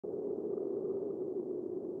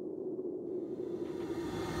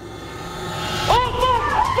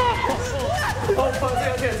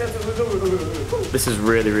This is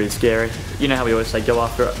really, really scary. You know how we always say go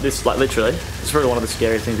after it? This, like, literally, it's really one of the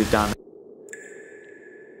scariest things we've done.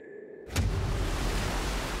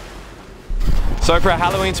 So for our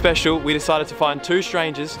Halloween special, we decided to find 2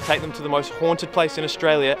 strangers, take them to the most haunted place in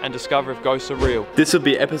Australia and discover if ghosts are real. This will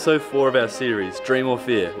be episode 4 of our series, Dream or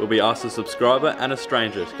Fear, where we asked a subscriber and a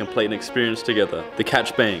stranger to complete an experience together. The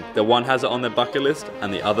catch being, that one has it on their bucket list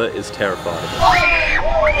and the other is terrified.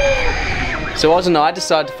 So Oz and I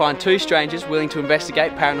decided to find 2 strangers willing to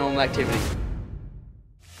investigate paranormal activity.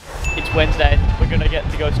 It's Wednesday, we're going to get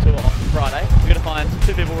the ghost tour on Friday. We're going to find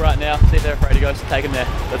 2 people right now, see if they're afraid of ghosts, and take them there.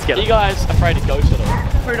 Let's get it. Are you guys afraid of ghosts at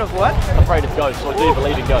all? Afraid of what? Afraid of ghosts, or do you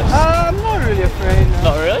believe in ghosts? I'm not really afraid. No.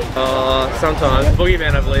 Not really? Sometimes.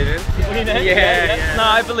 Boogeyman I believe in. Boogeyman? Yeah. No,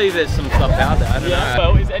 I believe there's some stuff out there, I don't know.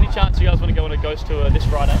 Well, is there any chance you guys want to go on a ghost tour this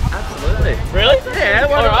Friday? Absolutely. Really? Yeah,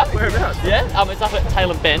 Alright. Whereabouts? Yeah, it's up at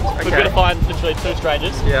Taylor Bend. Okay. We're going to find literally 2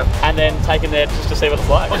 strangers. Yep. And then take them there just to see what it's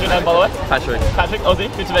like. What's your name, by the way? Patrick. Patrick, Aussie.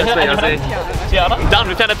 Good to meet you. Aussie. Tiana. Done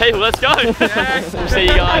with 10 people, let's go. We'll see you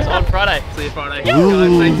guys on Friday. See you Friday.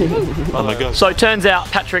 Oh my god. So it turns out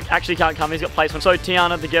Patrick actually can't come, he's got placement. So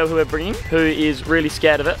Tiana, the girl who we're bringing, who is really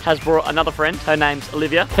scared of it, has brought another friend. Her name's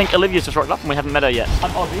Olivia. I think Olivia's just rocked up and we haven't met her yet.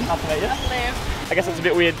 I'm Aussie, nice to meet you. Hello. I guess it's a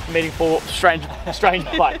bit weird meeting 4 strange,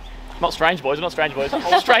 like, not strange boys, we're not strange boys.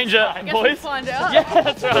 Stranger boys. We'll find out. Yeah,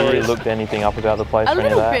 that's right. Have you looked anything up about the place A or any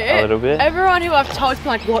of little that? bit. A little bit? Everyone who I've told is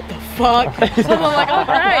like, what the fuck? So I'm like, oh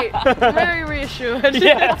great. I'm very reassured.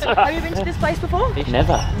 Yeah, that's right. Have you been to this place before?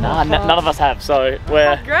 Never. Nah, none of us have, so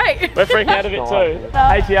we're Great. freaking out of it too.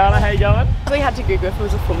 Hey Tiana, how you going? We had to Google if it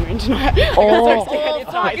was a full moon tonight. Oh,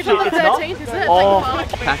 It's on the 13th, is it? Oh.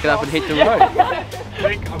 Pack it up and hit the road. I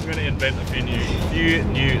think I'm going to invent a few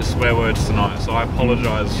new swear words tonight, so I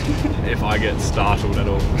apologise if I get startled at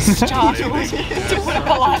all. Startled. To put it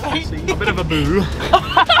politely. A bit of a boo.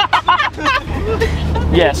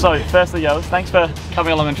 Yeah, so firstly, yo, thanks for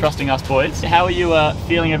coming along and trusting us, boys. How are you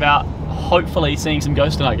feeling about hopefully seeing some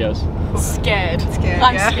ghosts tonight, girls? Scared.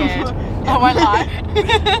 I'm scared. I won't lie.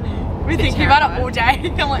 We think about it all day.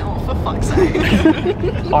 I'm like, oh, for fuck's sake.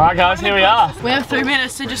 Alright guys, here we are. We have 3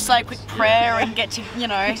 minutes to just say a quick prayer and get to, you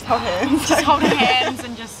know, just hold hands. Just hold hands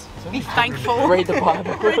and just be thankful. Read the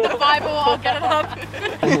Bible. Read the Bible, I'll get it up.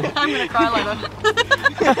 I'm gonna cry later.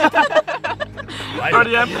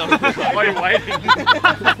 Already am. Waiting.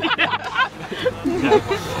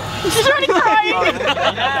 She's already crying.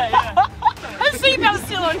 Yeah. Her seatbelt's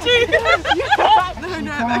still on too.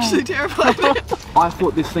 No, I'm actually terrified. I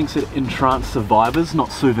thought this thing said entrance survivors,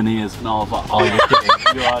 not souvenirs, and I was like, oh, you're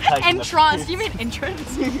kidding. You are taking Entrance, you mean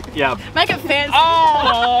entrance? Yeah. Make it fancy.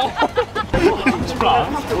 Oh!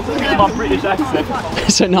 My British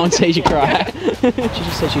accent. So no one sees you cry. She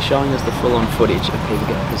just said she's showing us the full-on footage of people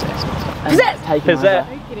getting possessed and stuff.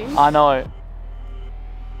 Possessed? I know.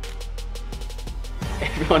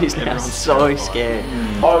 Everyone is now so scared.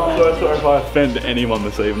 I'm so sorry if I offend anyone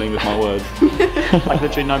this evening with my words. Like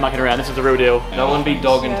literally no mucking around, this is the real deal. No one be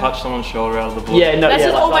dog and touch someone's shoulder out of the blue. Yeah, no, That's yeah,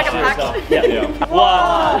 just all like make a that pact. stuff. Yeah.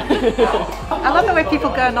 Wow. I love the way people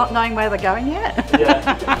go not knowing where they're going yet.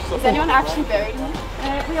 Yeah. Is anyone actually buried in it?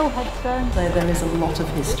 We all headstones. There is a lot of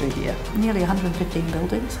history here. Nearly 115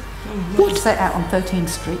 buildings. What? Set out on 13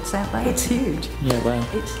 streets out there. It's huge. Yeah, wow.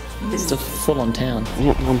 It's a full-on town.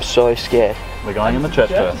 I'm so scared. We're going in the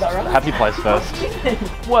church first. Happy place first.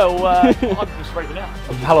 Well, I'm just freaking out.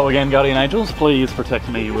 Hello again, guardian angels. Please protect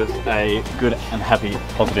me with a good and happy,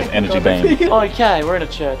 positive energy beam. Okay, we're in a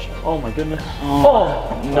church. Oh my goodness.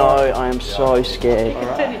 Oh. No, I am so scared.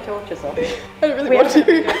 Turn your torches off. I don't really want to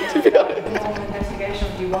be honest. Investigation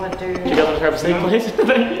do you want to do? Do you guys want to grab a seat, please?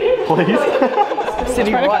 Please.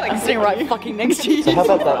 Sitting right fucking next to you. How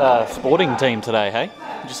about that sporting team today, hey?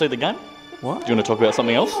 Did you see the game? What? Do you want to talk about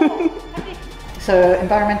something else? So,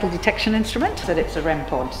 environmental detection instrument, that it's a REM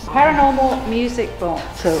pod. Paranormal music box.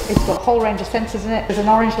 So it's got a whole range of sensors in it. There's an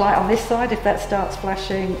orange light on this side. If that starts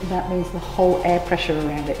flashing, that means the whole air pressure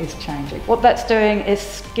around it is changing. What that's doing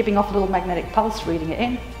is giving off a little magnetic pulse, reading it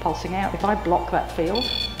in, pulsing out. If I block that field,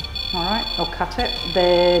 all right, or cut it,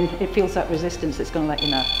 then it feels that resistance, it's going to let you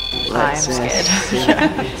know. I'm scared.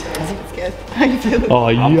 I'm scared. How you feeling? Oh,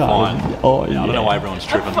 yeah. I'm fine. Oh, yeah. I don't know why everyone's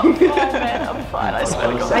tripping. Oh man, I'm fine, I swear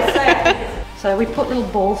to God. So we put little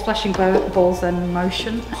balls, flashing balls and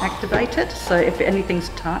motion activated. So if anything's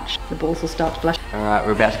touched, the balls will start to flash. Alright,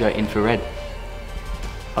 we're about to go infrared.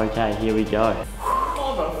 Okay, here we go.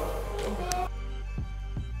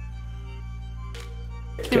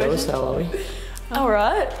 Girls, how are we?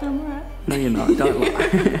 Alright. I'm alright. No, you're not. Don't lie.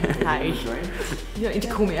 Hey. You don't need to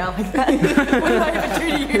call me out like that. What did I ever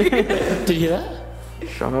do to you? Did you hear that?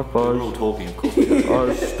 Shut up, boys. We're all talking, of course.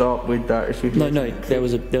 Oh, stop with that. If you No, there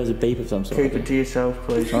was a beep of some sort. keep it to yourself,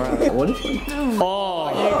 please. All right. What if you? Oh,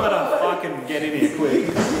 you gotta fucking get in here quick.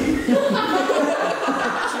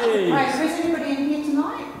 Right, so is anybody in here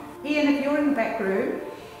tonight? Ian, if you're in the back room,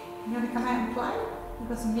 you want to come out and play? We've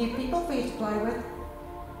got some new people for you to play with.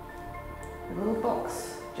 The little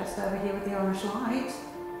box just over here with the orange light.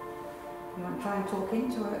 You want to try and talk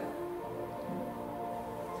into it?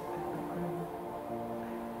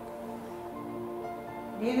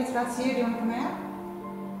 Ian, it's about you. Do you want to come out?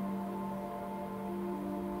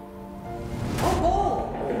 Oh,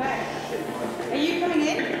 ball! Come back. Are you coming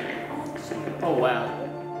in? Oh wow.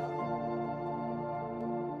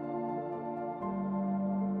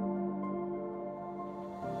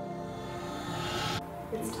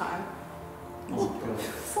 It's time. Oh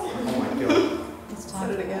my god. It's time.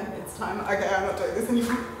 Said it again. It's time. Okay, I'm not doing this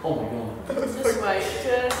anymore. Oh my god. Just wait.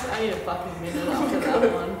 I need a fucking minute after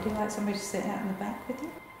that one. Would you like somebody to sit out in the back with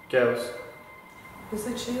you? Girls. There's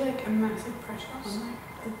actually like a massive pressure on like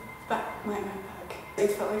the back, my back.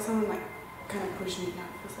 It felt like someone like kind of pushed me down.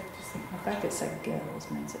 It was like just like. The fact it said girls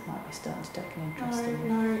means it might be starting to take an interest in you.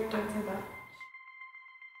 No, don't say that.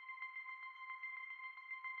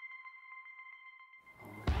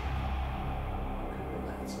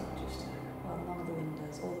 Well, none of the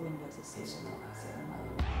windows, all the windows are sealed. Sorry.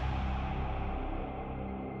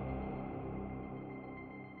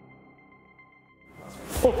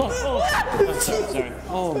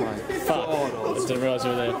 Oh my fuck. I just didn't realise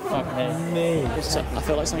you were there. Fuck me. So, I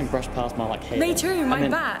felt like something brushed past my like head. Me too, my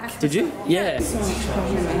then, back. Did you? Yeah.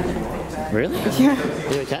 Really? Yeah.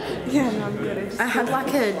 Are you okay? Yeah, no, I'm good. I had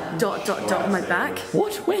like a dot on my back.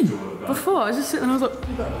 What? When? Before, I was just sitting and I was like,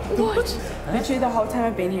 what? Literally the whole time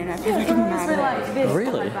I've been here and I feel like a magnet.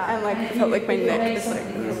 Really? And like, I felt like my neck was like,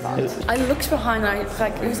 I looked behind and it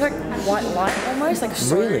was like white light almost, like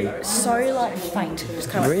so like faint. Just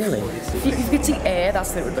kind of Really? If you could see air, that's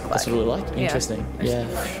what it would look like. That's what it looked like? Interesting. Yeah.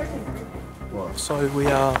 So we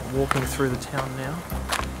are walking through the town now.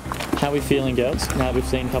 How are we feeling, girls? Now that we've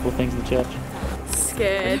seen a couple of things in the church.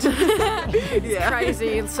 Scared. It's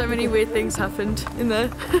crazy and so many weird things happened in there.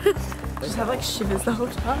 Just have like shivers the whole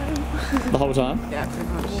time. The whole time? Yeah, pretty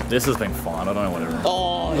much. This has been fun. I don't know what everyone.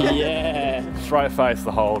 Oh yeah. Straight face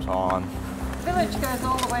the whole time. Village goes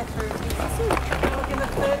all the way through. Look in the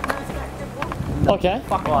third most active one. Okay.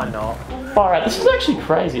 Fuck, why not? Alright, this is actually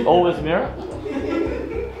crazy. All with a mirror.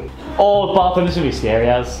 Oh, the bathroom. This is gonna be scary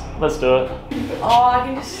as. Let's do it. Oh, I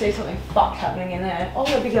can just see something fucked happening in there. Oh,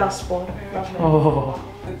 a big ass spawn. Oh.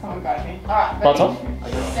 Someone got me. Alright, Lights on?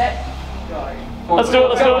 Set. Go. Let's do it,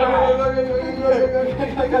 let's do it.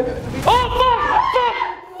 Oh, fuck!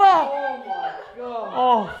 Fuck!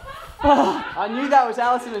 Oh, fuck! I knew that was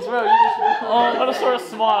Alison as well. Oh, I just saw her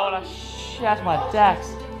smile and I shat my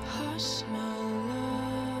dax. Hush, my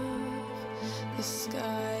love, the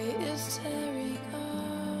sky is tearing up.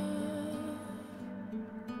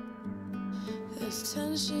 There's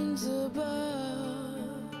tensions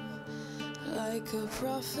above, like a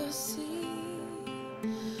prophecy,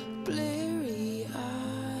 bleary-eyed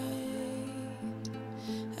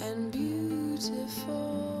and beautiful.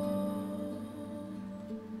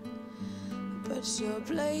 But your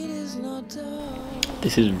blade is not dull.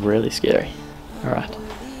 This is really scary. Alright.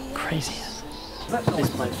 Crazy. This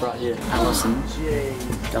place right here. Alison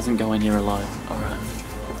doesn't go in here alone. Alright.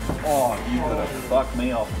 Oh, you gotta fuck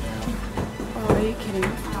me off now. Oh, are you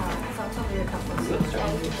kidding?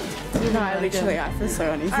 No, literally, I feel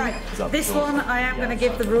so uneasy. Alright, this one I am going to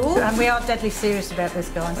give the rule, and we are deadly serious about this,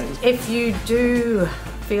 guys. If you do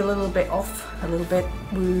feel a little bit off, a little bit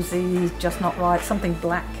woozy, just not right, something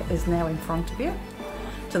black is now in front of you,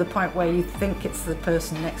 to the point where you think it's the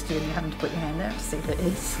person next to you and you're having to put your hand out to see if it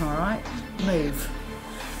is, alright? Move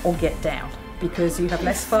or get down, because you have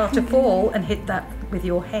less far to fall and hit that with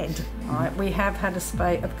your head. Alright, we have had a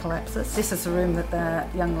spate of collapses. This is the room that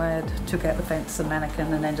that young lad took out the fence, a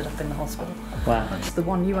mannequin, and ended up in the hospital. Wow. The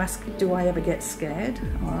one you asked, do I ever get scared?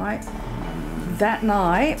 Alright. That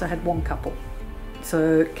night I had one couple.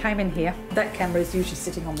 So came in here. That camera is usually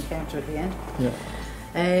sitting on the counter at the end. Yeah.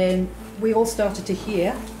 And we all started to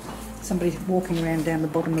hear somebody walking around down the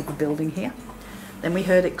bottom of the building here. Then we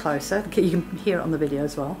heard it closer. You can hear it on the video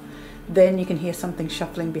as well. Then you can hear something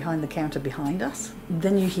shuffling behind the counter behind us.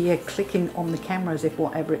 Then you hear clicking on the camera as if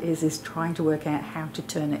whatever it is trying to work out how to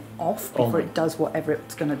turn it off before it does whatever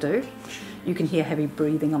it's going to do. You can hear heavy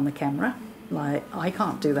breathing on the camera. Like, I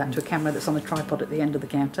can't do that to a camera that's on a tripod at the end of the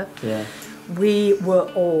counter. Yeah. We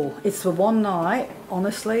were all, it's the one night,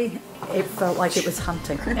 honestly, it felt like it was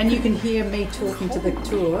hunting. And you can hear me talking to the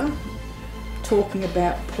tour, talking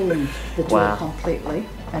about pulling the tour completely.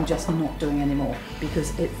 and just not doing any more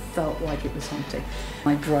because it felt like it was haunting.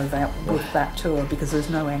 I drove out with that tour because there's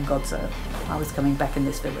no end God's earth. I was coming back in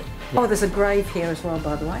this village. Oh, there's a grave here as well,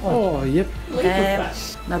 by the way. Oh, yep.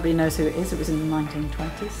 Nobody knows who it is. It was in the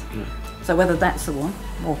 1920s. So whether that's the one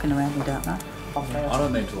walking around, we don't know. I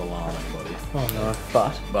don't mean to alarm anybody. Oh no.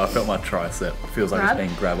 But I felt my tricep. It feels like it's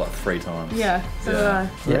been grabbed like 3 times. Yeah, so did I.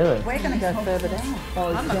 really? We're going to go further down.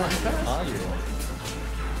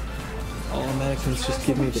 All Americans just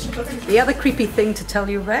give me this. The other creepy thing to tell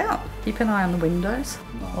you about, keep an eye on the windows.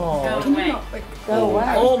 Oh. Go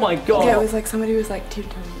away. Oh my god. Yeah, it was like somebody was like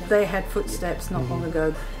tiptoeing down. They had footsteps not long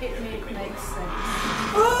ago. It makes sense.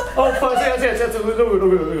 Oh, that's Oh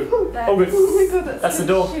my god, That's the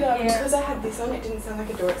door. Because I had this on, it didn't sound like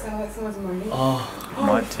a door, it sounded like someone's moaning.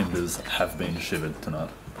 My timbers have been shivered tonight.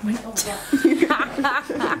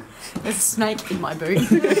 There's a snake in my boot.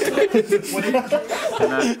 You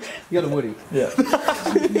got a Woody. Yeah.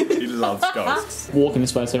 He loves ghosts. Walking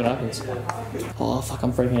this way and see what happens. Oh, fuck,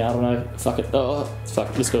 I'm freaking out. I don't know. Fuck it. Oh,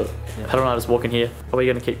 fuck, let's do it. Pat and I just walking here. Are we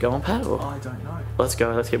going to keep going, Pat? Or? I don't know. Let's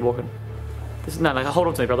go. Let's keep walking. No, hold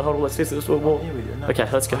on to me, brother. Hold on. Let's walk. Yeah, we do. No. Okay,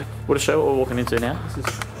 let's go. We'll just show what we're walking into now.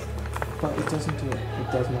 But it doesn't do it.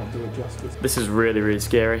 It does not do it justice. This is really, really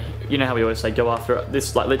scary. You know how we always say go after it?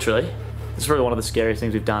 This, like, literally, this is really one of the scariest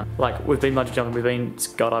things we've done. Like, we've been bungee jumping, we've been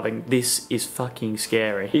skydiving. This is fucking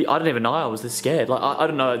scary. I didn't even know I was this scared. Like, I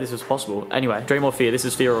didn't know this was possible. Anyway, dream or fear. This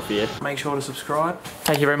is fear or fear. Make sure to subscribe.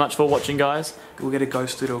 Thank you very much for watching, guys. We'll get a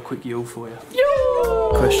ghost to do a quick yell for you.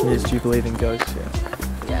 Question is, do you believe in ghosts?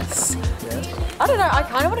 Yes. I don't know, I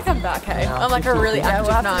kind of want to come back, hey? I'm like a really active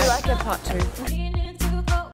night. We'll have to do like a part 2.